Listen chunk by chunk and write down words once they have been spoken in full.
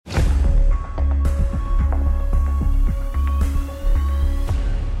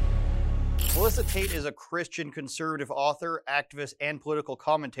Melissa Tate is a Christian conservative author, activist, and political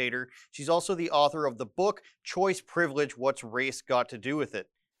commentator. She's also the author of the book Choice Privilege: What's Race Got to Do with It?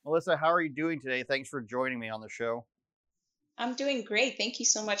 Melissa, how are you doing today? Thanks for joining me on the show. I'm doing great. Thank you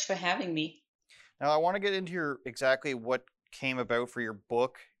so much for having me. Now, I want to get into your exactly what came about for your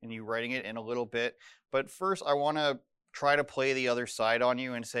book and you writing it in a little bit. But first, I want to try to play the other side on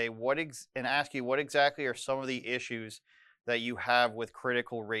you and say and ask you what exactly are some of the issues that you have with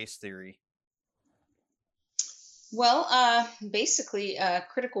critical race theory. Well, basically,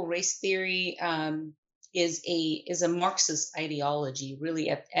 critical race theory is a Marxist ideology, really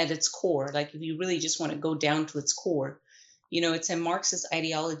at its core. Like, if you really just want to go down to its core, it's a Marxist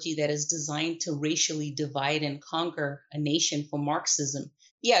ideology that is designed to racially divide and conquer a nation for Marxism.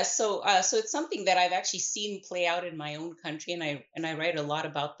 Yeah, so it's something that I've actually seen play out in my own country, and I write a lot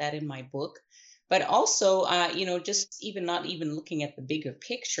about that in my book. But also, just even not even looking at the bigger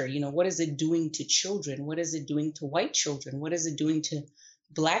picture, what is it doing to children? What is it doing to white children? What is it doing to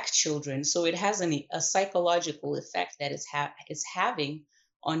black children? So it has a psychological effect that is having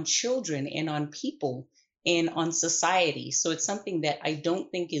on children and on people and on society. So it's something that I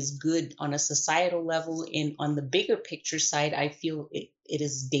don't think is good on a societal level. And on the bigger picture side, I feel it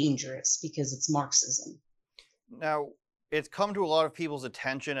is dangerous because it's Marxism. Now, it's come to a lot of people's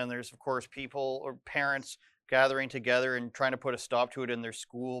attention, and there's, of course, people or parents gathering together and trying to put a stop to it in their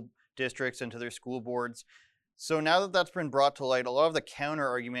school districts and to their school boards. So now that that's been brought to light, a lot of the counter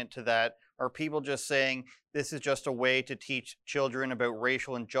argument to that are people just saying this is just a way to teach children about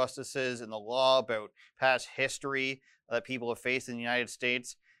racial injustices in the law, about past history that people have faced in the United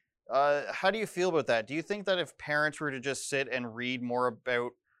States. How do you feel about that? Do you think that if parents were to just sit and read more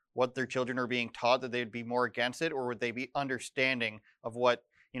about what their children are being taught, that they'd be more against it, or would they be understanding of what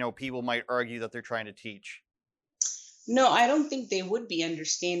people might argue that they're trying to teach? No, I don't think they would be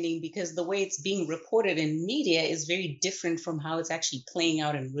understanding because the way it's being reported in media is very different from how it's actually playing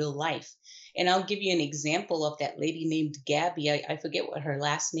out in real life. And I'll give you an example of that lady named Gabby. I forget what her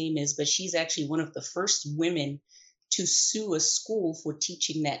last name is, but she's actually one of the first women to sue a school for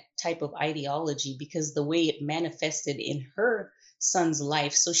teaching that type of ideology because the way it manifested in her son's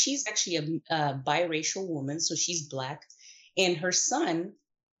life. So she's actually a biracial woman, so she's black. And her son,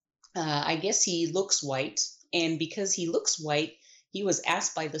 I guess he looks white. And because he looks white, he was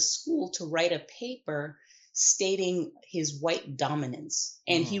asked by the school to write a paper stating his white dominance.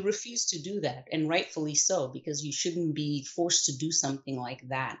 And he Hmm. refused to do that, and rightfully so, because you shouldn't be forced to do something like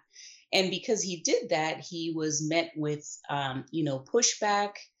that. And because he did that, he was met with,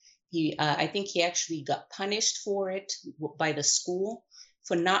 pushback. I think he actually got punished for it by the school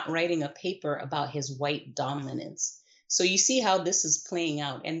for not writing a paper about his white dominance. So you see how this is playing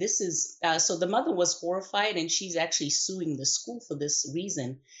out. And this is, so the mother was horrified and she's actually suing the school for this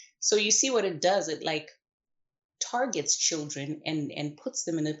reason. So you see what it does. It like targets children and puts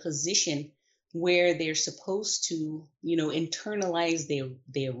them in a position where they're supposed to, internalize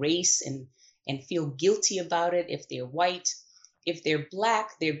their race and feel guilty about it if they're white. If they're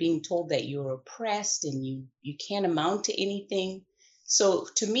black, they're being told that you're oppressed and you can't amount to anything. So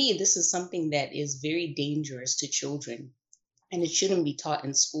to me, this is something that is very dangerous to children, and it shouldn't be taught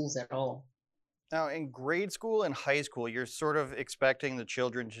in schools at all. Now, in grade school and high school, you're sort of expecting the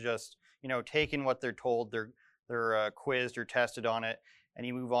children to just, take in what they're told, they're quizzed or tested on it, and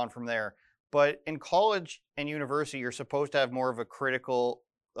you move on from there. But in college and university, you're supposed to have more of a critical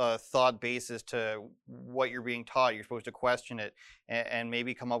thought basis to what you're being taught. You're supposed to question it and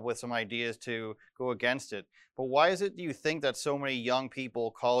maybe come up with some ideas to go against it. But why is it, do you think, that so many young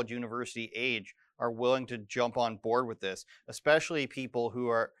people, college, university age, are willing to jump on board with this, especially people who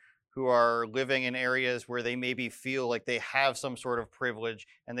are living in areas where they maybe feel like they have some sort of privilege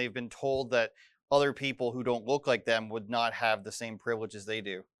and they've been told that other people who don't look like them would not have the same privileges they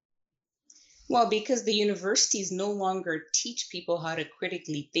do? Well, because the universities no longer teach people how to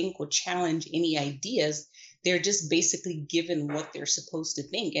critically think or challenge any ideas. They're just basically given what they're supposed to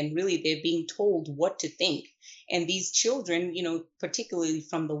think. And really, they're being told what to think. And these children, particularly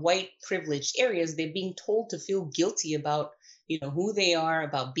from the white privileged areas, they're being told to feel guilty about, who they are,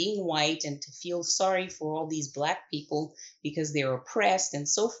 about being white, and to feel sorry for all these black people because they're oppressed and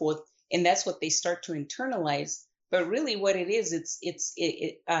so forth. And that's what they start to internalize. But really, what it is,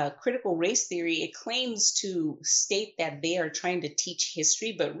 critical race theory. It claims to state that they are trying to teach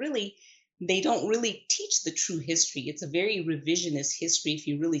history, but really, they don't really teach the true history. It's a very revisionist history if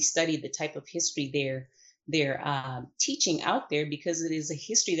you really study the type of history they're teaching out there, because it is a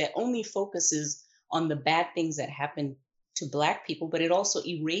history that only focuses on the bad things that happen to Black people, but it also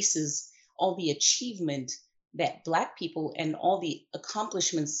erases all the achievement that Black people and all the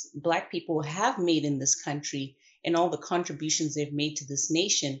accomplishments Black people have made in this country and all the contributions they've made to this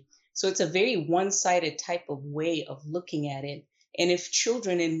nation. So it's a very one sided type of way of looking at it. And if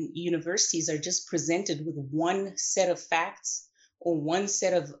children in universities are just presented with one set of facts or one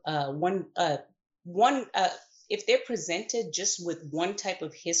set of one if they're presented just with one type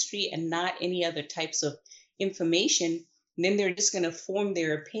of history and not any other types of information, then they're just going to form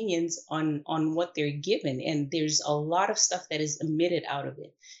their opinions on what they're given, and there's a lot of stuff that is emitted out of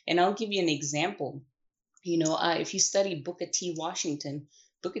it. And I'll give you an example. If you study Booker T. Washington,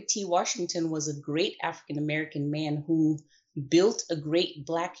 Booker T. Washington was a great African American man who built a great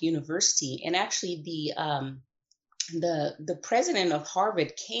Black university. And actually, the president of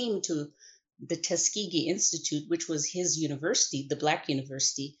Harvard came to the Tuskegee Institute, which was his university, the Black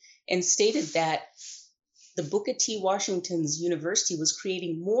university, and stated that the Booker T. Washington's university was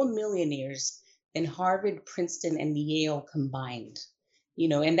creating more millionaires than Harvard, Princeton, and Yale combined.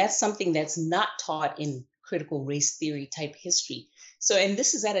 And that's something that's not taught in critical race theory type history. So, and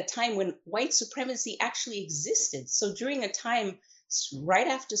this is at a time when white supremacy actually existed. So during a time right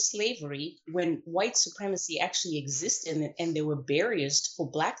after slavery, when white supremacy actually existed and there were barriers for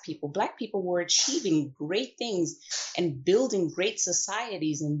Black people were achieving great things and building great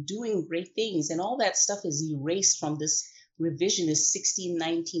societies and doing great things. And all that stuff is erased from this revisionist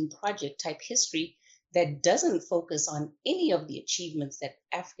 1619 project type history that doesn't focus on any of the achievements that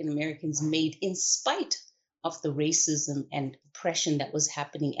African Americans made in spite of the racism and oppression that was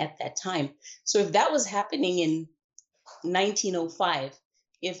happening at that time. So if that was happening in 1905,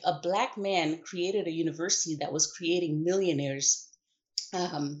 if a Black man created a university that was creating millionaires,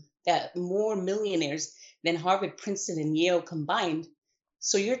 that more millionaires than Harvard, Princeton, and Yale combined,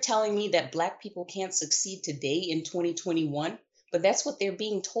 so you're telling me that Black people can't succeed today in 2021? But that's what they're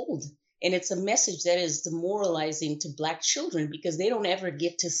being told. And it's a message that is demoralizing to Black children because they don't ever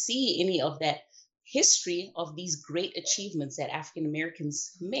get to see any of that history of these great achievements that African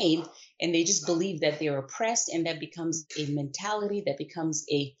Americans made, and they just believe that they're oppressed, and that becomes a mentality, that becomes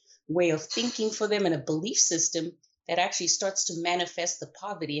a way of thinking for them, and a belief system that actually starts to manifest the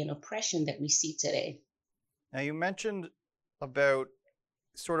poverty and oppression that we see today. Now, you mentioned about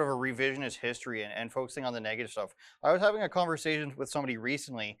sort of a revisionist history and focusing on the negative stuff. I was having a conversation with somebody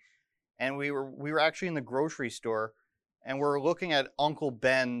recently, and we were actually in the grocery store, and we're looking at Uncle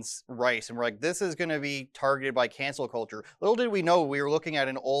Ben's rice, and we're like, this is going to be targeted by cancel culture. Little did we know we were looking at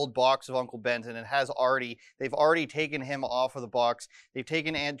an old box of Uncle Ben's, and they've already taken him off of the box. They've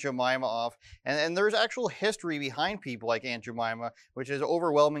taken Aunt Jemima off, and there's actual history behind people like Aunt Jemima, which is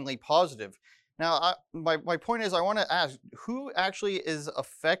overwhelmingly positive. Now, my point is, I want to ask, who actually is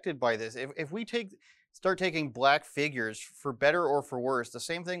affected by this? If we start taking Black figures, for better or for worse, the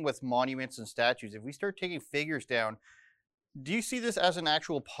same thing with monuments and statues, if we start taking figures down, do you see this as an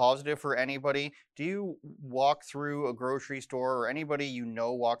actual positive for anybody? Do you walk through a grocery store, or anybody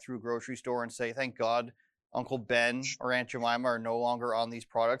walk through a grocery store and say, thank God Uncle Ben or Aunt Jemima are no longer on these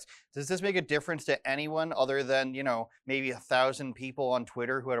products? Does this make a difference to anyone other than, maybe 1,000 people on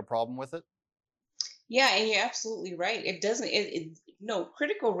Twitter who had a problem with it? Yeah, and you're absolutely right. It doesn't. No,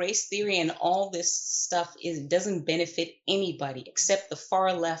 critical race theory and all this stuff doesn't benefit anybody except the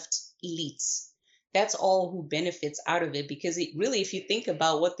far left elites. That's all who benefits out of it, because it really, if you think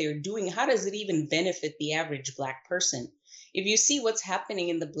about what they're doing, how does it even benefit the average Black person? If you see what's happening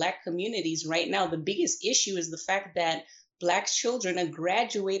in the Black communities right now, the biggest issue is the fact that Black children are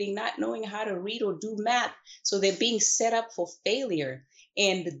graduating not knowing how to read or do math. So they're being set up for failure.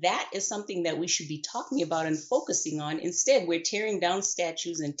 And that is something that we should be talking about and focusing on. Instead, we're tearing down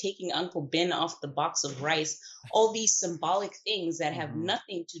statues and taking Uncle Ben off the box of rice, all these symbolic things that have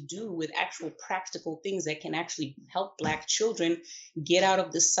nothing to do with actual practical things that can actually help Black children get out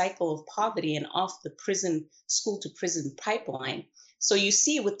of the cycle of poverty and off the school to prison pipeline. So you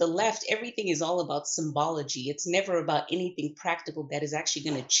see, with the left, everything is all about symbology. It's never about anything practical that is actually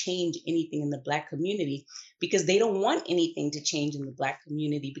going to change anything in the Black community, because they don't want anything to change in the Black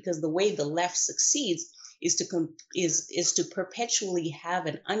community, because the way the left succeeds is to perpetually have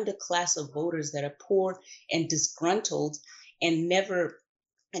an underclass of voters that are poor and disgruntled and never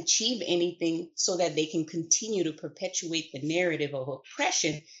achieve anything, so that they can continue to perpetuate the narrative of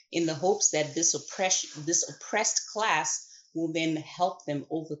oppression in the hopes that this oppressed class will then help them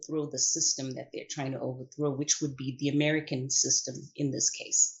overthrow the system that they're trying to overthrow, which would be the American system in this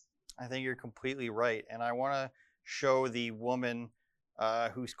case. I think you're completely right. And I want to show the woman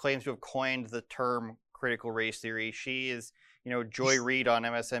who claims to have coined the term critical race theory. She is, Joy Reid on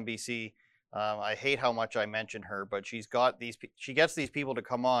MSNBC. I hate how much I mention her, but she gets these people to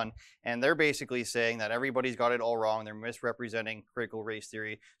come on, and they're basically saying that everybody's got it all wrong. They're misrepresenting critical race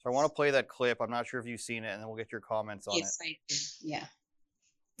theory. So I want to play that clip. I'm not sure if you've seen it, and then we'll get your comments on it. Yes, I do. Yeah.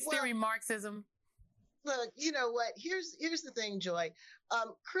 Well, theory Marxism. Look, you know what? Here's the thing, Joy.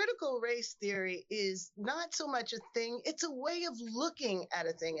 Critical race theory is not so much a thing. It's a way of looking at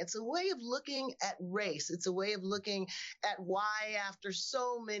a thing. It's a way of looking at race. It's a way of looking at why, after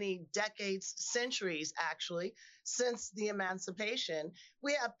so many decades, centuries actually, since the emancipation,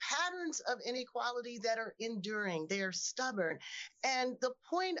 we have patterns of inequality that are enduring. They are stubborn. And the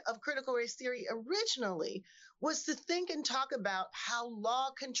point of critical race theory originally was to think and talk about how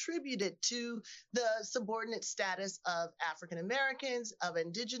law contributed to the subordinate status of African Americans, of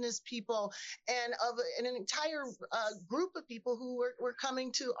indigenous people, and of an entire group of people who were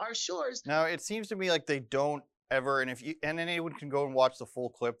coming to our shores. Now, it seems to me like they don't ever, and anyone can go and watch the full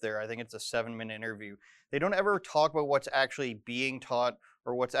clip there. I think it's a 7-minute interview. They don't ever talk about what's actually being taught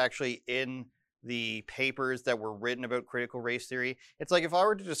or what's actually in the papers that were written about critical race theory. It's like if I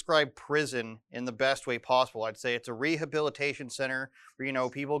were to describe prison in the best way possible, I'd say it's a rehabilitation center where, you know,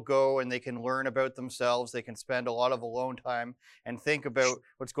 people go and they can learn about themselves. They can spend a lot of alone time and think about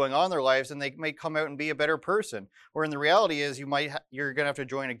what's going on in their lives, and they may come out and be a better person. Or in the reality is you're going to have to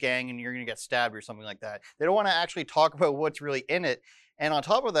join a gang and you're going to get stabbed or something like that. They don't want to actually talk about what's really in it. And on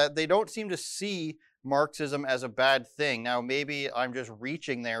top of that, they don't seem to see Marxism as a bad thing. Now, maybe I'm just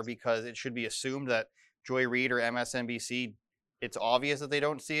reaching there because it should be assumed that Joy Reid or MSNBC, it's obvious that they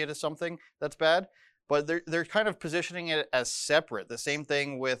don't see it as something that's bad, but they're kind of positioning it as separate. The same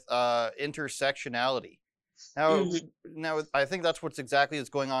thing with intersectionality. Now, I think that's what's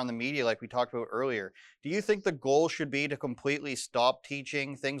going on in the media, like we talked about earlier. Do you think the goal should be to completely stop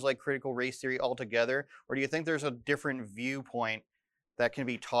teaching things like critical race theory altogether, or do you think there's a different viewpoint that can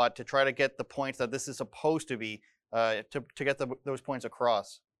be taught to try to get the points that this is supposed to be, to get those points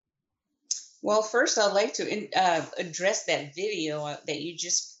across? Well, first, I'd like to address that video that you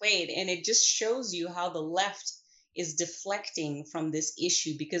just played, and it just shows you how the left is deflecting from this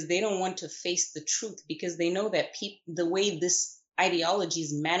issue because they don't want to face the truth, because they know that the way this ideology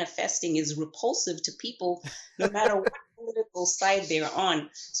is manifesting is repulsive to people, no matter what political side they're on.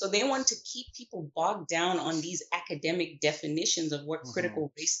 So they want to keep people bogged down on these academic definitions of what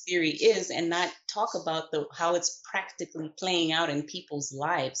critical race theory is and not talk about how it's practically playing out in people's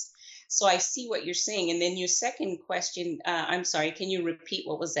lives. So I see what you're saying. And then your second question, I'm sorry, can you repeat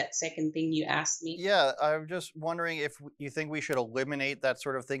what was that second thing you asked me? Yeah, I'm just wondering if you think we should eliminate that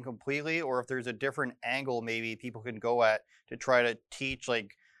sort of thing completely, or if there's a different angle maybe people can go at to try to teach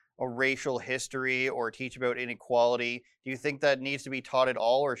like a racial history or teach about inequality. Do you think that needs to be taught at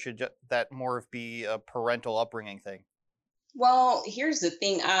all, or should that more be a parental upbringing thing? Well, here's the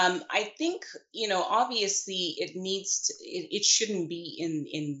thing. I think, obviously it shouldn't be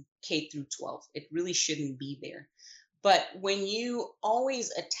in K through 12. It really shouldn't be there. But when you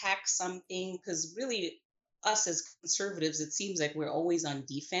always attack something, because really us as conservatives, it seems like we're always on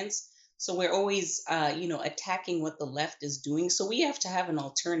defense. So we're always, attacking what the left is doing. So we have to have an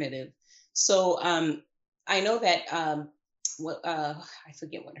alternative. So I know that, I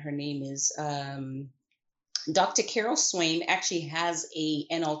forget what her name is. Dr. Carol Swain actually has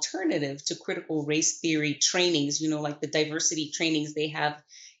an alternative to critical race theory trainings, like the diversity trainings they have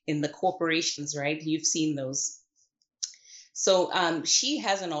in the corporations, right? You've seen those. So she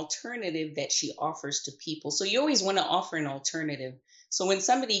has an alternative that she offers to people. So you always want to offer an alternative. So when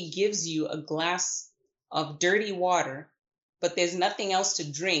somebody gives you a glass of dirty water, but there's nothing else to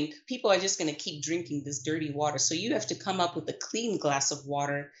drink, people are just going to keep drinking this dirty water. So you have to come up with a clean glass of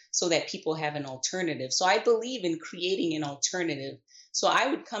water so that people have an alternative. So I believe in creating an alternative. So I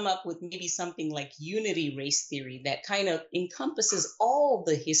would come up with maybe something like unity race theory that kind of encompasses all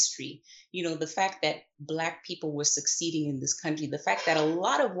the history, the fact that Black people were succeeding in this country, the fact that a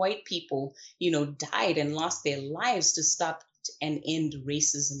lot of white people, died and lost their lives to stop and end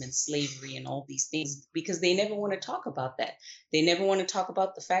racism and slavery and all these things, because they never want to talk about that. They never want to talk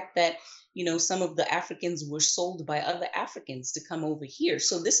about the fact that, some of the Africans were sold by other Africans to come over here.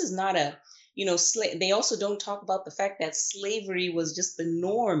 So this is not they also don't talk about the fact that slavery was just the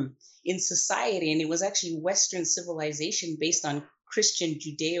norm in society, and it was actually Western civilization based on Christian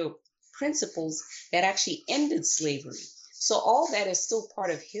Judeo principles that actually ended slavery. So all that is still part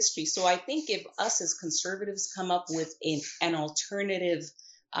of history. So I think if us as conservatives come up with an alternative,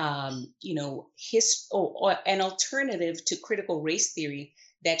 or an alternative to critical race theory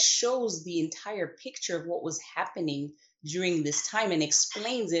that shows the entire picture of what was happening during this time and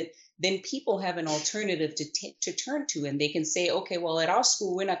explains it, then people have an alternative to turn to, and they can say, okay, well, at our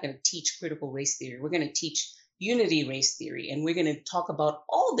school, we're not going to teach critical race theory. We're going to teach unity race theory, and we're going to talk about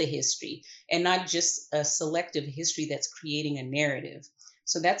all the history and not just a selective history that's creating a narrative.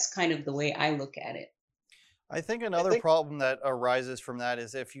 So that's kind of the way I look at it. I think another problem that arises from that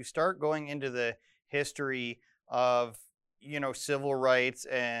is if you start going into the history of, civil rights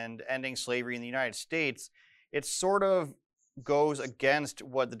and ending slavery in the United States, it sort of goes against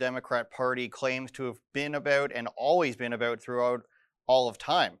what the Democrat Party claims to have been about and always been about throughout all of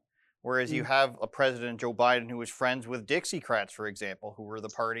time. Whereas you have a President Joe Biden who was friends with Dixiecrats, for example, who were the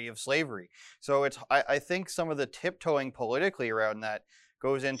party of slavery. So I think some of the tiptoeing politically around that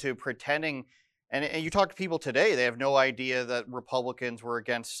goes into pretending, and you talk to people today, they have no idea that Republicans were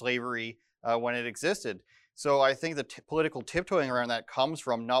against slavery when it existed. So I think the political tiptoeing around that comes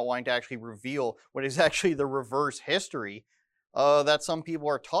from not wanting to actually reveal what is actually the reverse history that some people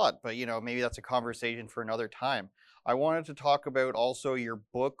are taught. But, maybe that's a conversation for another time. I wanted to talk about also your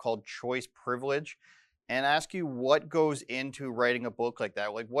book called Choice Privilege and ask you what goes into writing a book like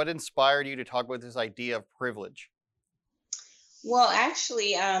that. Like, what inspired you to talk about this idea of privilege? Well,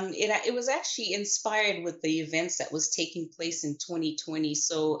 actually, it was actually inspired with the events that was taking place in 2020.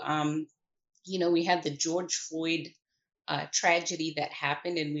 So, we had the George Floyd tragedy that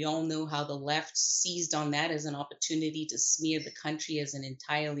happened, and we all know how the left seized on that as an opportunity to smear the country as an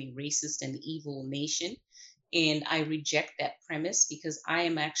entirely racist and evil nation. And I reject that premise because I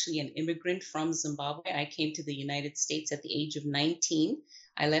am actually an immigrant from Zimbabwe. I came to the United States at the age of 19.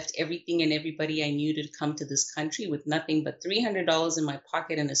 I left everything and everybody I knew to come to this country with nothing but $300 in my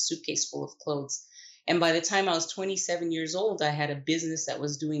pocket and a suitcase full of clothes. And by the time I was 27 years old, I had a business that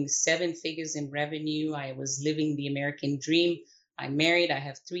was doing 7 figures in revenue. I was living the American dream. I'm married. I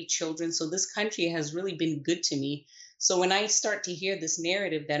have 3 children. So this country has really been good to me. So when I start to hear this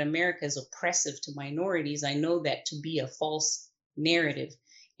narrative that America is oppressive to minorities, I know that to be a false narrative.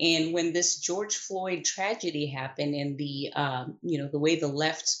 And when this George Floyd tragedy happened, and the way the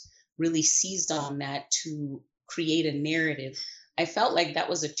left really seized on that to create a narrative, I felt like that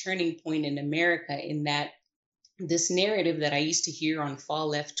was a turning point in America, in that this narrative that I used to hear on far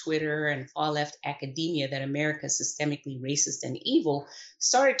left Twitter and far left academia, that America is systemically racist and evil,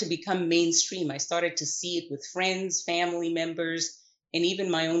 started to become mainstream. I started to see it with friends, family members, and even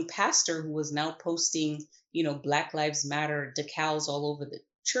my own pastor, who was now posting, Black Lives Matter decals all over the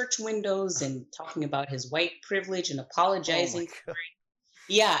church windows and talking about his white privilege and apologizing for it.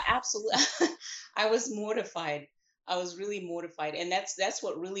 Yeah, absolutely. I was mortified. I was really mortified. And that's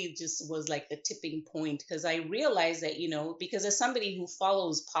what really just was like the tipping point, because I realized that, because as somebody who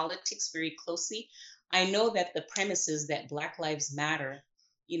follows politics very closely, I know that the premises that Black Lives Matter,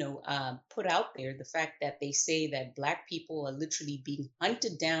 put out there, the fact that they say that Black people are literally being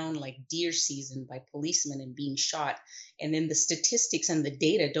hunted down like deer season by policemen and being shot, and then the statistics and the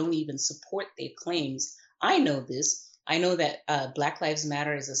data don't even support their claims. I know this. I know that Black Lives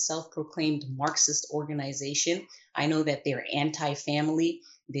Matter is a self-proclaimed Marxist organization. I know that they're anti-family.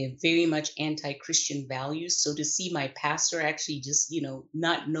 They're very much anti-Christian values. So to see my pastor actually just,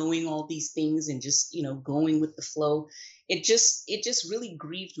 not knowing all these things and just, going with the flow, it just really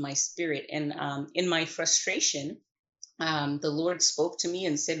grieved my spirit. And in my frustration, the Lord spoke to me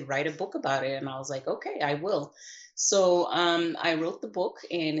and said, write a book about it. And I was like, okay, I will. So I wrote the book,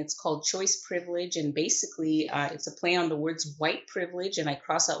 and it's called Choice Privilege. And basically, it's a play on the words white privilege. And I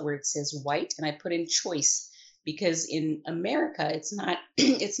cross out where it says white, and I put in choice, because in America, it's not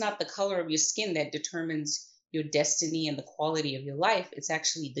it's not the color of your skin that determines your destiny and the quality of your life. It's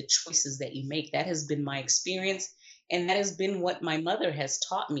actually the choices that you make. That has been my experience, and that has been what my mother has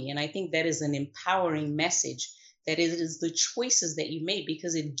taught me. And I think that is an empowering message, that it is the choices that you make,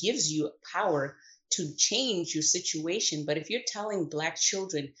 because it gives you power to change your situation. But if you're telling Black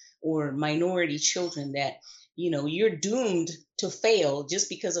children or minority children that, you're doomed to fail just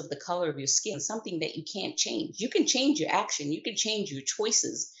because of the color of your skin, something that you can't change. You can change your action, you can change your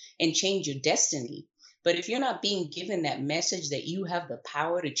choices and change your destiny. But if you're not being given that message that you have the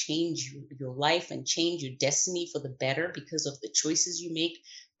power to change your life and change your destiny for the better because of the choices you make,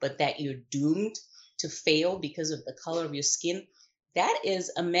 but that you're doomed to fail because of the color of your skin, that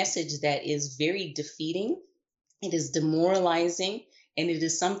is a message that is very defeating. It is demoralizing, and it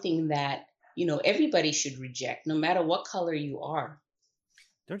is something that, everybody should reject, no matter what color you are.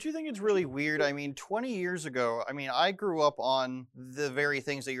 Don't you think it's really weird? I mean, 20 years ago, I grew up on the very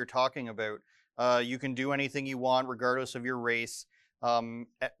things that you're talking about. You can do anything you want, regardless of your race.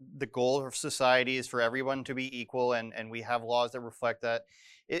 The goal of society is for everyone to be equal, and we have laws that reflect that.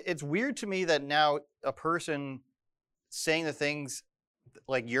 It's weird to me that now a person saying the things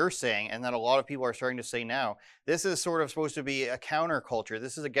like you're saying, and that a lot of people are starting to say now, this is sort of supposed to be a counterculture.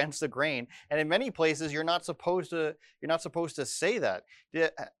 This is against the grain, and in many places, you're not supposed to say that.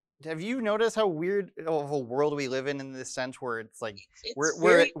 Have you noticed how weird of a world we live in this sense, where it's like It's we're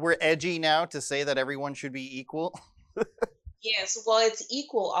very we're edgy now to say that everyone should be equal? Yes, well, it's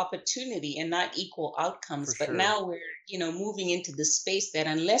equal opportunity and not equal For outcomes. But sure. now we're, moving into the space that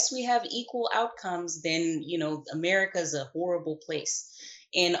unless we have equal outcomes, then, America's a horrible place.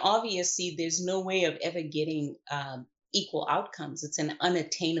 And obviously, there's no way of ever getting equal outcomes. It's an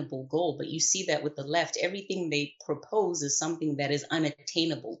unattainable goal. But you see that with the left, everything they propose is something that is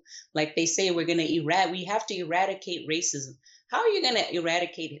unattainable. Like they say, we have to eradicate racism. How are you going to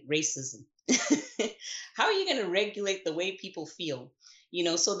eradicate racism? How are you going to regulate the way people feel?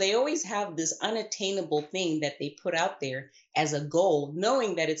 So they always have this unattainable thing that they put out there as a goal,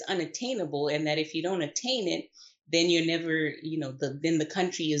 knowing that it's unattainable and that if you don't attain it, then you're never, then the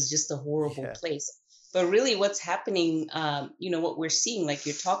country is just a horrible Yeah. place. But really, what's happening, what we're seeing, like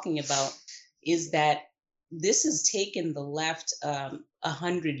you're talking about, is that this has taken the left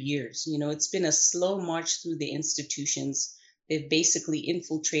 100 years. It's been a slow march through the institutions. They've basically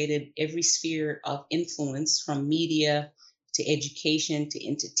infiltrated every sphere of influence, from media to education to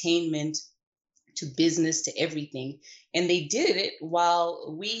entertainment to business to everything. And they did it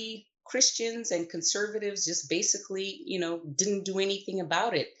while we Christians and conservatives just basically, didn't do anything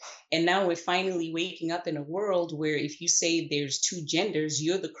about it. And now we're finally waking up in a world where if you say there's two genders,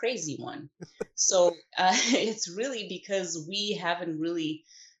 you're the crazy one. So it's really because we haven't really,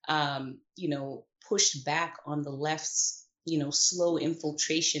 pushed back on the left's slow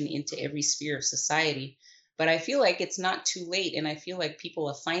infiltration into every sphere of society. But I feel like it's not too late, and I feel like people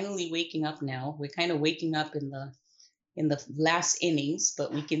are finally waking up now. We're kind of waking up in the last innings,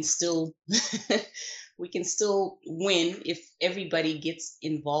 but we can still we can still win if everybody gets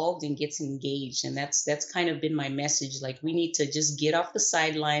involved and gets engaged. And that's kind of been my message. Like, we need to just get off the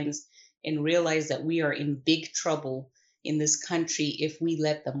sidelines and realize that we are in big trouble in this country if we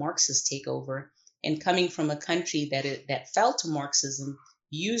let the Marxists take over. And coming from a country that fell to Marxism,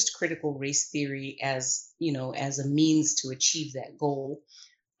 used critical race theory as a means to achieve that goal,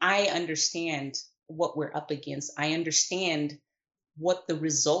 I understand what we're up against. I understand what the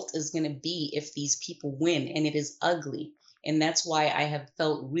result is going to be if these people win, and it is ugly. And that's why I have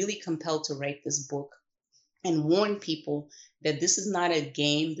felt really compelled to write this book and warn people that this is not a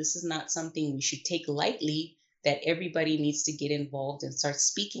game. This is not something we should take lightly, that everybody needs to get involved and start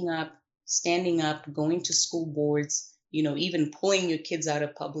speaking up, standing up, going to school boards, even pulling your kids out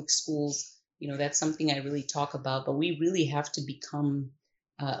of public schools. That's something I really talk about. But we really have to become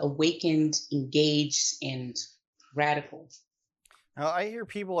awakened, engaged, and radical. Now, I hear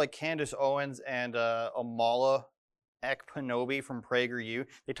people like Candace Owens and Amala Ekpanobi from PragerU.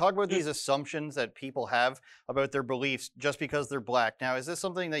 They talk about these assumptions that people have about their beliefs just because they're black. Now, is this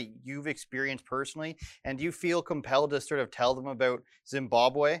something that you've experienced personally? And do you feel compelled to sort of tell them about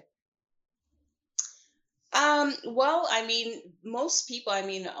Zimbabwe? Well, most people,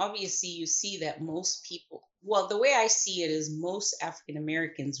 obviously you see that most people, well, the way I see it is most African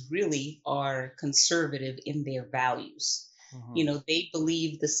Americans really are conservative in their values. Hmm. They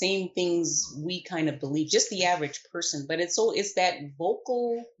believe the same things we kind of believe, just the average person. But it's that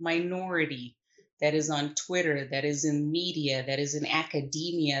vocal minority that is on Twitter, that is in media, that is in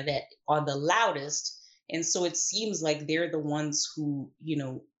academia, that are the loudest. And so it seems like they're the ones who,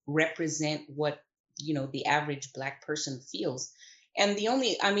 represent what, the average black person feels. And the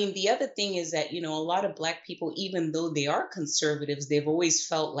other thing is that, a lot of black people, even though they are conservatives, they've always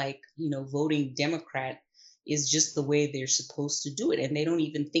felt like, voting Democrat is just the way they're supposed to do it. And they don't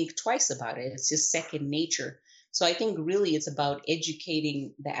even think twice about it. It's just second nature. So I think really it's about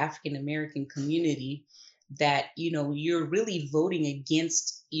educating the African American community that, you're really voting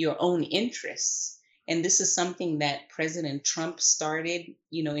against your own interests. And this is something that President Trump started,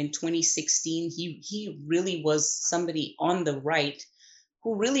 in 2016. He really was somebody on the right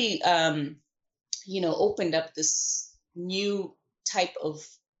who really, opened up this new type of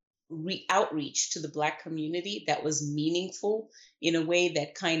outreach to the Black community that was meaningful, in a way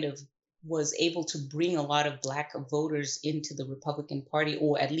that kind of was able to bring a lot of Black voters into the Republican Party,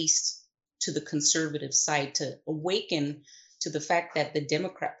 or at least to the conservative side, to awaken to the fact that the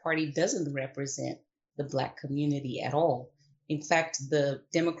Democrat Party doesn't represent the Black community at all. In fact, the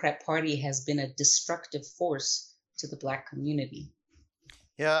Democrat Party has been a destructive force to the Black community.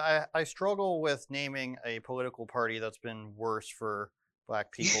 Yeah, I struggle with naming a political party that's been worse for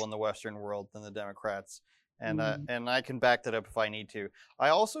black people in the Western world than the Democrats. And I can back that up if I need to. I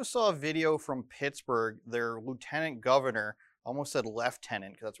also saw a video from Pittsburgh. Their lieutenant governor almost said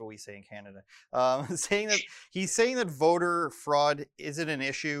lieutenant, because that's what we say in Canada, saying that he's saying that voter fraud isn't an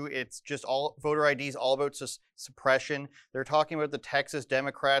issue. It's just all voter ID is all about suppression. They're talking about the Texas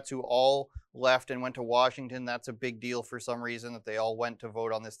Democrats who all left and went to Washington. That's a big deal for some reason, that they all went to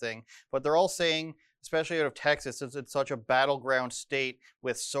vote on this thing. But they're all saying, especially out of Texas, since it's such a battleground state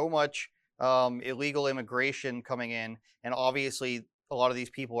with so much illegal immigration coming in, and obviously a lot of these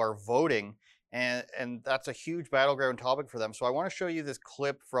people are voting, and that's a huge battleground topic for them. So I want to show you this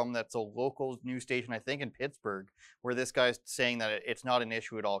clip from that's a local news station, I think in Pittsburgh, where this guy's saying that it's not an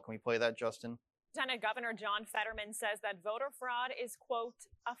issue at all. Can we play that, Justin? Lieutenant Governor John Fetterman says that voter fraud is, quote,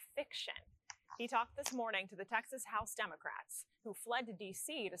 a fiction. He talked this morning to the Texas House Democrats who fled to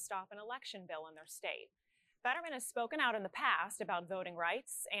D.C. to stop an election bill in their state. Fetterman has spoken out in the past about voting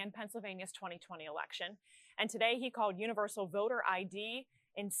rights and Pennsylvania's 2020 election, and today he called universal voter ID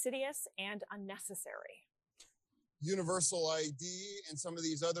insidious and unnecessary. Universal ID and some of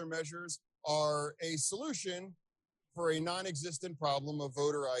these other measures are a solution for a non-existent problem of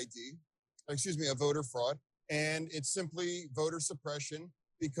voter of voter fraud, and it's simply voter suppression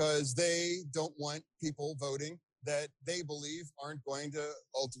because they don't want people voting that they believe aren't going to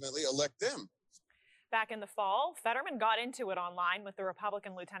ultimately elect them. Back in the fall, Fetterman got into it online with the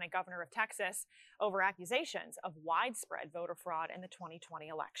Republican Lieutenant Governor of Texas over accusations of widespread voter fraud in the 2020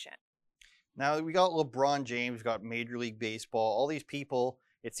 election. Now, we got LeBron James, got Major League Baseball, all these people.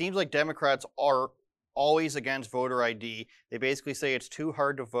 It seems like Democrats are always against voter ID. They basically say it's too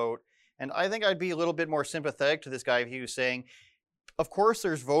hard to vote. And I think I'd be a little bit more sympathetic to this guy if he was saying, of course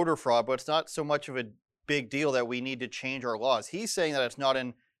there's voter fraud, but it's not so much of a big deal that we need to change our laws. He's saying that it's not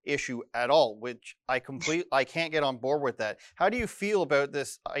an issue at all, which I can't get on board with that. How do you feel about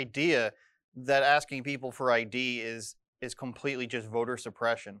this idea that asking people for ID is completely just voter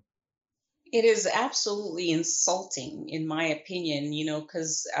suppression? It is absolutely insulting, in my opinion,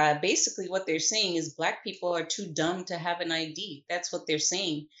 because basically what they're saying is Black people are too dumb to have an ID. That's what they're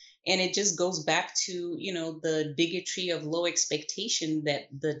saying. And it just goes back to, the bigotry of low expectation that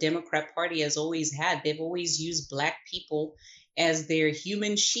the Democrat Party has always had. They've always used Black people as their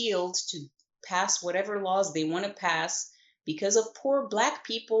human shield to pass whatever laws they want to pass because of poor Black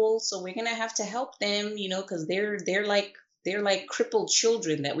people. So we're going to have to help them, because they're like crippled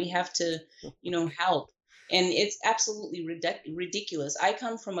children that we have to, help. And it's absolutely ridiculous. I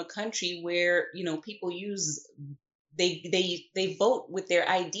come from a country where, people they vote with their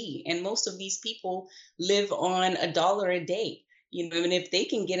ID, and most of these people live on $1 a day. And if they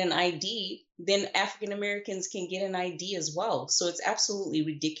can get an ID, then African Americans can get an ID as well. So it's absolutely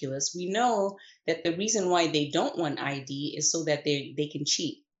ridiculous. We know that the reason why they don't want ID is so that they can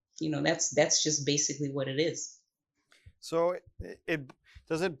cheat. That's just basically what it is. So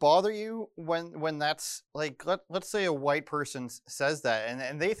does it bother you when that's like, let's say a white person says that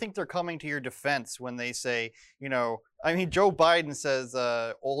and they think they're coming to your defense when they say, Joe Biden says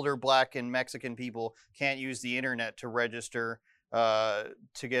older Black and Mexican people can't use the internet to register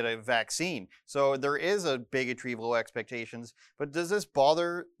to get a vaccine. So there is a bigotry of low expectations, but does this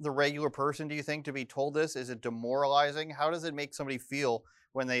bother the regular person, do you think, to be told this? Is it demoralizing? How does it make somebody feel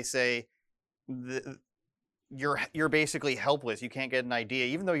when they say you're basically helpless, you can't get an idea,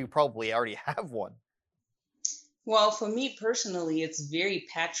 even though you probably already have one? Well, for me personally, it's very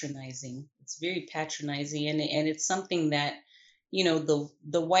patronizing. It's very patronizing, and it's something that the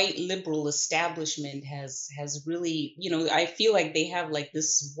white liberal establishment has really, I feel like they have like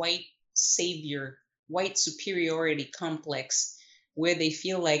this white savior, white superiority complex where they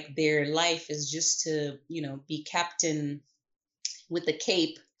feel like their life is just to, be captain with a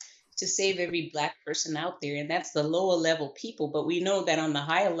cape to save every Black person out there. And that's the lower level people. But we know that on the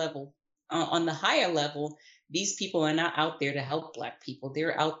higher level, these people are not out there to help Black people.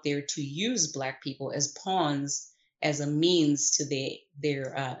 They're out there to use Black people as pawns, as a means to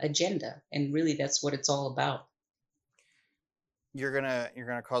their agenda. And really, that's what it's all about. You're gonna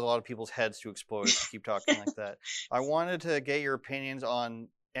cause a lot of people's heads to explode if you keep talking like that. I wanted to get your opinions on,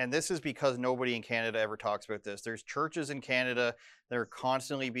 and this is because nobody in Canada ever talks about this. There's churches in Canada that are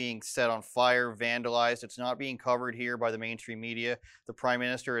constantly being set on fire, vandalized. It's not being covered here by the mainstream media. The Prime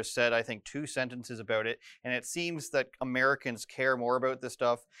Minister has said, I think, 2 sentences about it. And it seems that Americans care more about this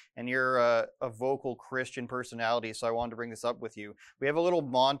stuff. And you're a vocal Christian personality, so I wanted to bring this up with you. We have a little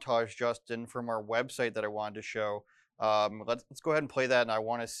montage, Justin, from our website that I wanted to show. Let's go ahead and play that, and I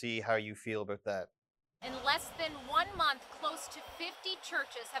want to see how you feel about that. In less than 1 month, close to 50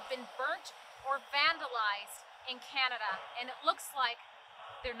 churches have been burnt or vandalized in Canada, and it looks like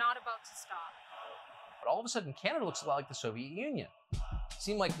they're not about to stop. But all of a sudden, Canada looks a lot like the Soviet Union.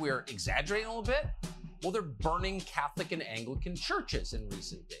 Seemed like we're exaggerating a little bit, Well, they're burning Catholic and Anglican churches in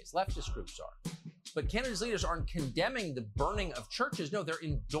recent days. Leftist groups are. But Canada's leaders aren't condemning the burning of churches. No, they're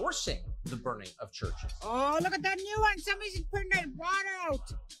endorsing the burning of churches. Oh, look at that new one. Somebody's putting that water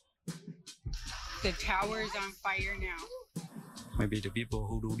out. The tower is on fire now. Maybe the people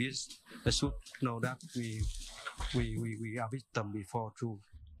who do this, they should know that we are victim before too.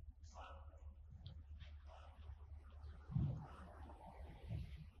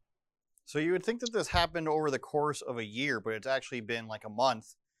 So you would think that this happened over the course of a year, but it's actually been like a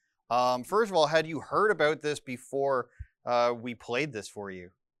month. First of all, had you heard about this before we played this for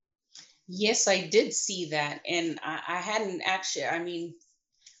you? Yes, I did see that. And I hadn't actually, I mean,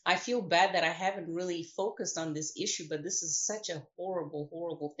 I feel bad that I haven't really focused on this issue, but this is such a horrible,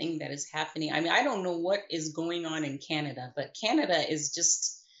 horrible thing that is happening. I mean, I don't know what is going on in Canada, but Canada is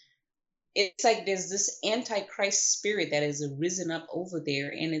just, it's like there's this antichrist spirit that has arisen up over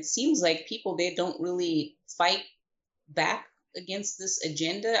there. And it seems like people, they don't really fight back against this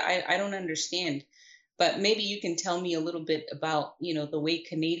agenda. I don't understand. But maybe you can tell me a little bit about, you know, the way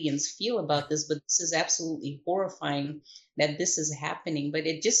Canadians feel about this. But this is absolutely horrifying that this is happening. But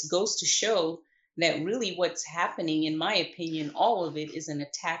it just goes to show that really what's happening, in my opinion, all of it is an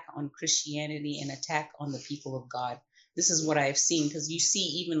attack on Christianity, an attack on the people of God. This is what I've seen, because you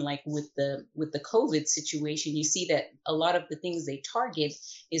see, even like with the COVID situation, you see that a lot of the things they target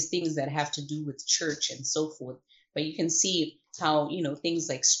is things that have to do with church and so forth. But you can see how, you know, things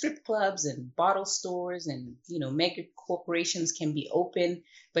like strip clubs and bottle stores and, you know, mega corporations can be open,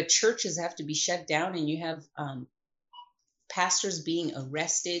 but churches have to be shut down, and you have pastors being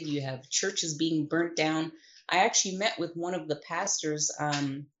arrested. You have churches being burnt down. I actually met with one of the pastors,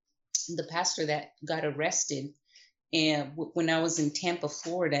 the pastor that got arrested, and when I was in Tampa,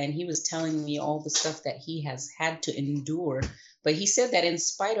 Florida, and he was telling me all the stuff that he has had to endure. But he said that in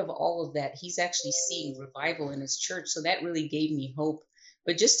spite of all of that, he's actually seeing revival in his church. So that really gave me hope.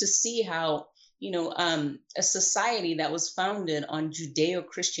 But just to see how, you know, a society that was founded on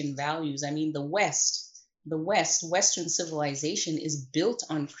Judeo-Christian values, I mean, the Western civilization is built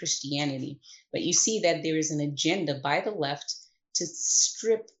on Christianity. But you see that there is an agenda by the left to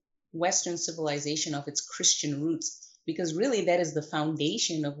strip Western civilization of its Christian roots, because really that is the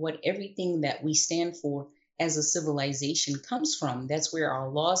foundation of what everything that we stand for as a civilization comes from. That's where our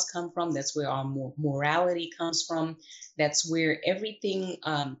laws come from. That's where our morality comes from. That's where everything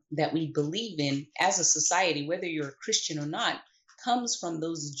that we believe in as a society, whether you're a Christian or not, comes from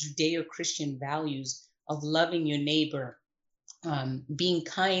those Judeo-Christian values of loving your neighbor, being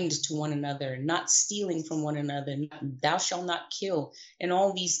kind to one another, not stealing from one another, thou shalt not kill, and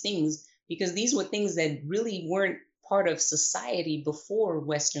all these things, because these were things that really weren't part of society before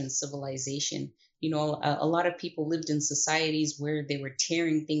Western civilization. You know, a lot of people lived in societies where they were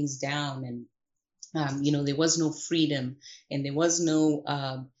tearing things down, and, you know, there was no freedom, and there was no,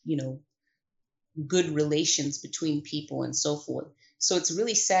 you know, good relations between people and so forth. So it's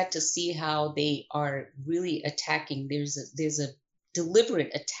really sad to see how they are really attacking. There's a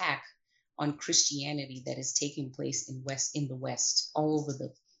deliberate attack on Christianity that is taking place in the West, all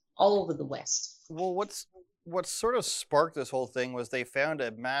over the West. Well, what sort of sparked this whole thing was they found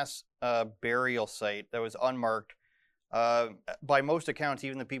a mass burial site that was unmarked. By most accounts,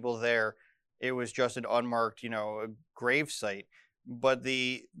 even the people there, it was just an unmarked, you know, grave site. But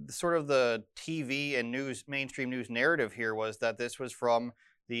the sort of the TV and mainstream news narrative here was that this was from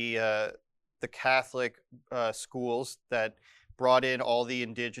the Catholic schools that brought in all the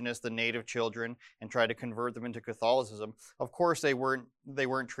indigenous, the native children, and tried to convert them into Catholicism. Of course, they weren't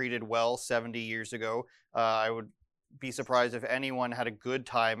treated well 70 years ago. I would be surprised if anyone had a good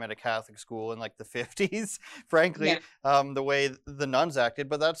time at a Catholic school in like the 50s, frankly, yeah. The way the nuns acted.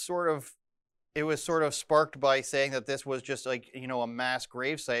 But that's it was sort of sparked by saying that this was just like, you know, a mass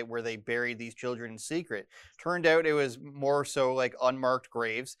gravesite where they buried these children in secret. Turned out it was more so like unmarked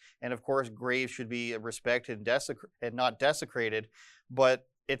graves. And of course, graves should be respected and not desecrated. But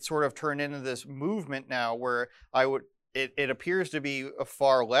it sort of turned into this movement now where it appears to be a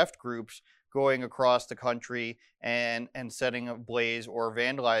far left groups going across the country and setting ablaze or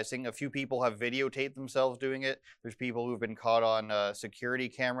vandalizing. A few people have videotaped themselves doing it. There's people who've been caught on security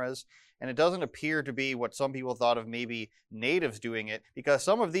cameras. And it doesn't appear to be what some people thought of maybe natives doing it, because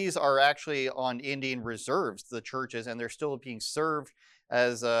some of these are actually on Indian reserves, the churches, and they're still being served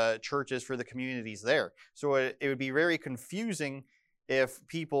as churches for the communities there. So it would be very confusing if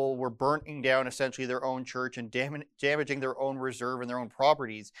people were burning down essentially their own church and damaging their own reserve and their own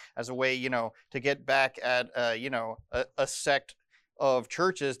properties as a way, you know, to get back at, you know, a sect of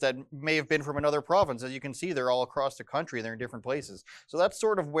churches that may have been from another province. As you can see, they're all across the country. They're in different places. So that's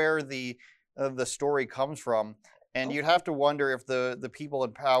sort of where the the story comes from. And you'd have to wonder if the people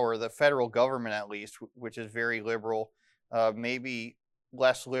in power, the federal government at least, which is very liberal, maybe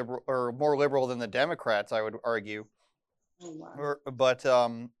less liberal or more liberal than the Democrats, I would argue. Oh, wow. But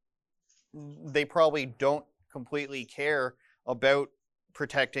they probably don't completely care about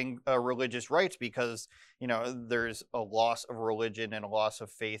protecting religious rights because, you know, there's a loss of religion and a loss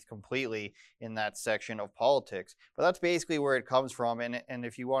of faith completely in that section of politics. But that's basically where it comes from. And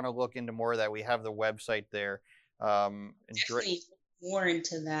if you want to look into more of that, we have the website there. Definitely more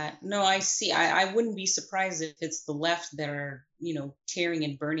into that. No, I see. I wouldn't be surprised if it's the left that are, you know, tearing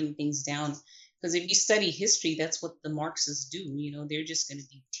and burning things down. Because if you study history, that's what the Marxists do. You know, they're just going to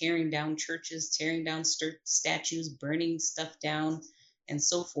be tearing down churches, tearing down statues, burning stuff down, and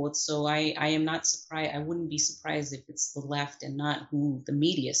so forth. So I am not surprised. I wouldn't be surprised if it's the left and not who the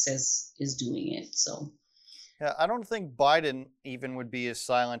media says is doing it. So. Yeah, I don't think Biden even would be as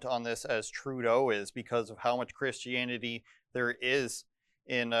silent on this as Trudeau is because of how much Christianity there is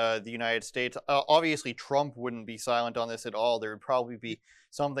in the United States. Obviously, Trump wouldn't be silent on this at all. There would probably be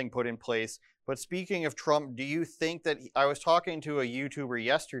something put in place. But speaking of Trump, do you think that I was talking to a YouTuber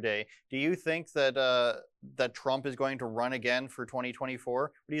yesterday? Do you think that that Trump is going to run again for 2024?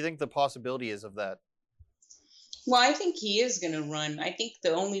 What do you think the possibility is of that? Well, I think he is going to run. I think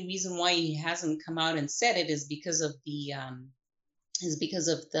the only reason why he hasn't come out and said it is because of the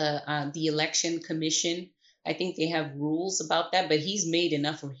election commission. I think they have rules about that, but he's made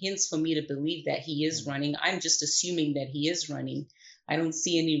enough of hints for me to believe that he is running. I'm just assuming that he is running. I don't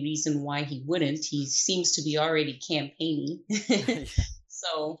see any reason why he wouldn't. He seems to be already campaigning.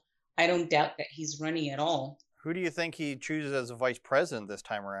 So I don't doubt that he's running at all. Who do you think he chooses as a vice president this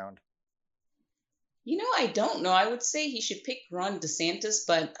time around? You know, I don't know. I would say he should pick Ron DeSantis,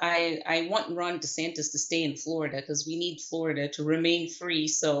 but I want Ron DeSantis to stay in Florida because we need Florida to remain free.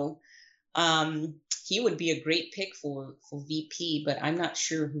 So he would be a great pick for VP, but I'm not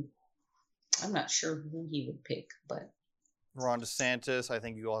sure who he would pick. But Ron DeSantis. I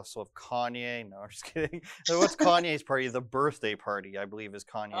think you also have Kanye. No, I'm just kidding. What's Kanye's party? The birthday party, I believe, is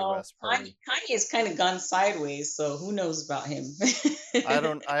Kanye West's party. Kanye's kind of gone sideways, so who knows about him? I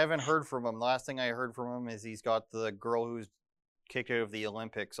haven't heard from him. The last thing I heard from him is he's got the girl who's kicked out of the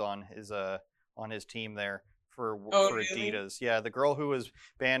Olympics on his team there for really? Adidas. Yeah, the girl who was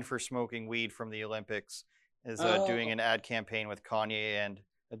banned for smoking weed from the Olympics is doing an ad campaign with Kanye and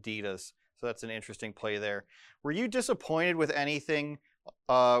Adidas. So that's an interesting play there. Were you disappointed with anything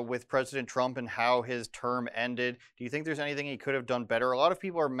with President Trump and how his term ended? Do you think there's anything he could have done better? A lot of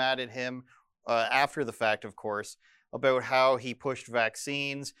people are mad at him after the fact, of course, about how he pushed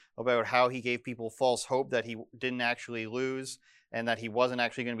vaccines, about how he gave people false hope that he didn't actually lose and that he wasn't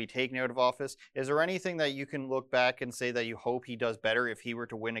actually going to be taken out of office. Is there anything that you can look back and say that you hope he does better if he were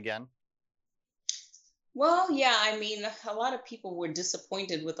to win again? Well, yeah, I mean, a lot of people were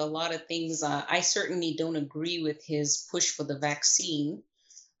disappointed with a lot of things. I certainly don't agree with his push for the vaccine.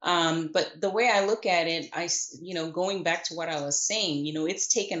 But the way I look at it, going back to what I was saying,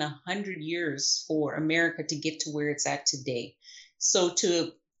 it's taken 100 years for America to get to where it's at today. So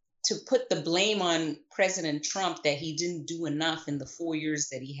to put the blame on President Trump that he didn't do enough in the 4 years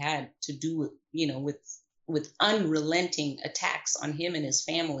that he had to do it, with unrelenting attacks on him and his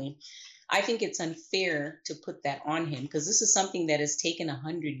family, I think it's unfair to put that on him because this is something that has taken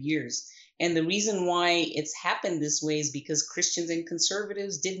 100 years. And the reason why it's happened this way is because Christians and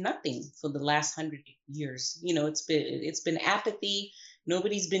conservatives did nothing for the last 100 years. It's been apathy.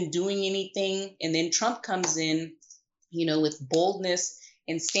 Nobody's been doing anything. And then Trump comes in, with boldness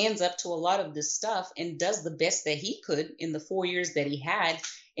and stands up to a lot of this stuff and does the best that he could in the 4 years that he had.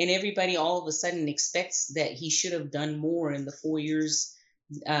 And everybody all of a sudden expects that he should have done more in the 4 years,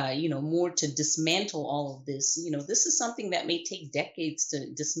 more to dismantle all of this. This is something that may take decades to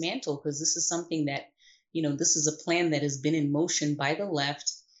dismantle because this is something that, this is a plan that has been in motion by the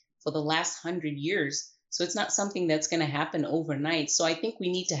left for the last 100 years. So it's not something that's going to happen overnight. So I think we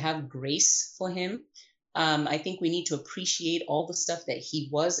need to have grace for him. I think we need to appreciate all the stuff that he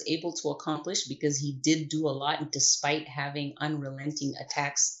was able to accomplish because he did do a lot despite having unrelenting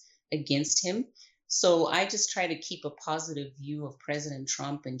attacks against him. So I just try to keep a positive view of President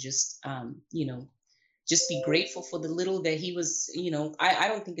Trump and just be grateful for the little that he was, I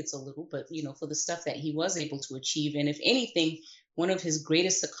don't think it's a little, but, for the stuff that he was able to achieve. And if anything, one of his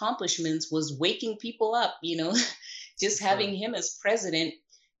greatest accomplishments was waking people up, just having him as president,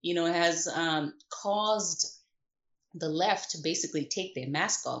 has caused the left to basically take their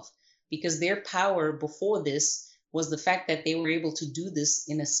mask off because their power before this was the fact that they were able to do this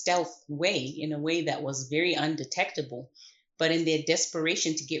in a stealth way, in a way that was very undetectable. But in their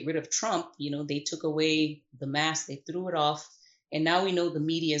desperation to get rid of Trump, they took away the mask, they threw it off. And now we know the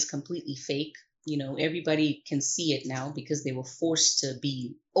media is completely fake. Everybody can see it now because they were forced to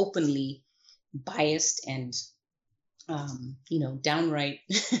be openly biased and, downright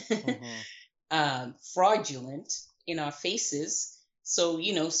fraudulent in our faces. So,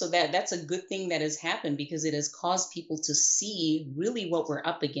 so that's a good thing that has happened, because it has caused people to see really what we're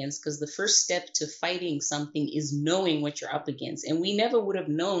up against. Because the first step to fighting something is knowing what you're up against. And we never would have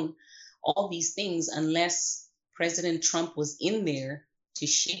known all these things unless President Trump was in there to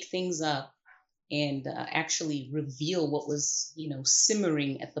shake things up and actually reveal what was,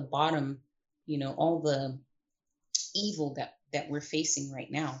 simmering at the bottom, all the evil that we're facing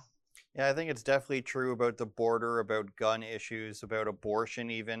right now. Yeah, I think it's definitely true about the border, about gun issues, about abortion,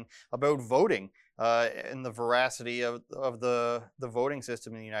 even about voting, and the veracity of the voting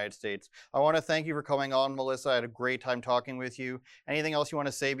system in the United States. I want to thank you for coming on, Melissa. I had a great time talking with you. Anything else you want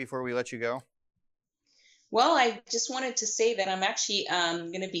to say before we let you go? Well, I just wanted to say that I'm actually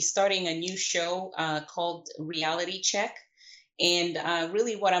going to be starting a new show called Reality Check. And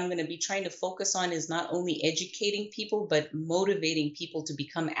really what I'm going to be trying to focus on is not only educating people, but motivating people to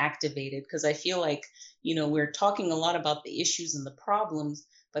become activated. Because I feel like, we're talking a lot about the issues and the problems,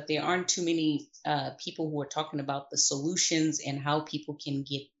 but there aren't too many people who are talking about the solutions and how people can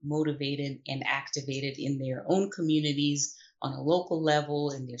get motivated and activated in their own communities, on a local level,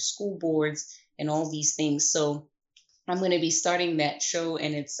 in their school boards, and all these things. So I'm going to be starting that show,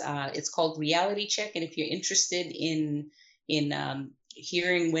 and it's called Reality Check. And if you're interested in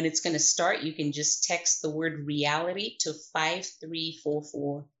hearing when it's going to start, you can just text the word reality to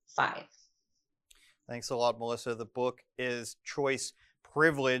 53445. Thanks a lot, Melissa. The book is Choice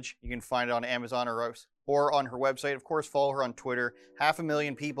Privilege. You can find it on Amazon or on her website. Of course, follow her on Twitter.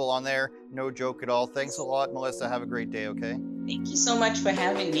 500,000 people on there. No joke at all. Thanks a lot, Melissa. Have a great day, okay? Thank you so much for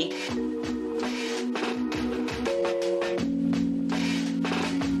having me.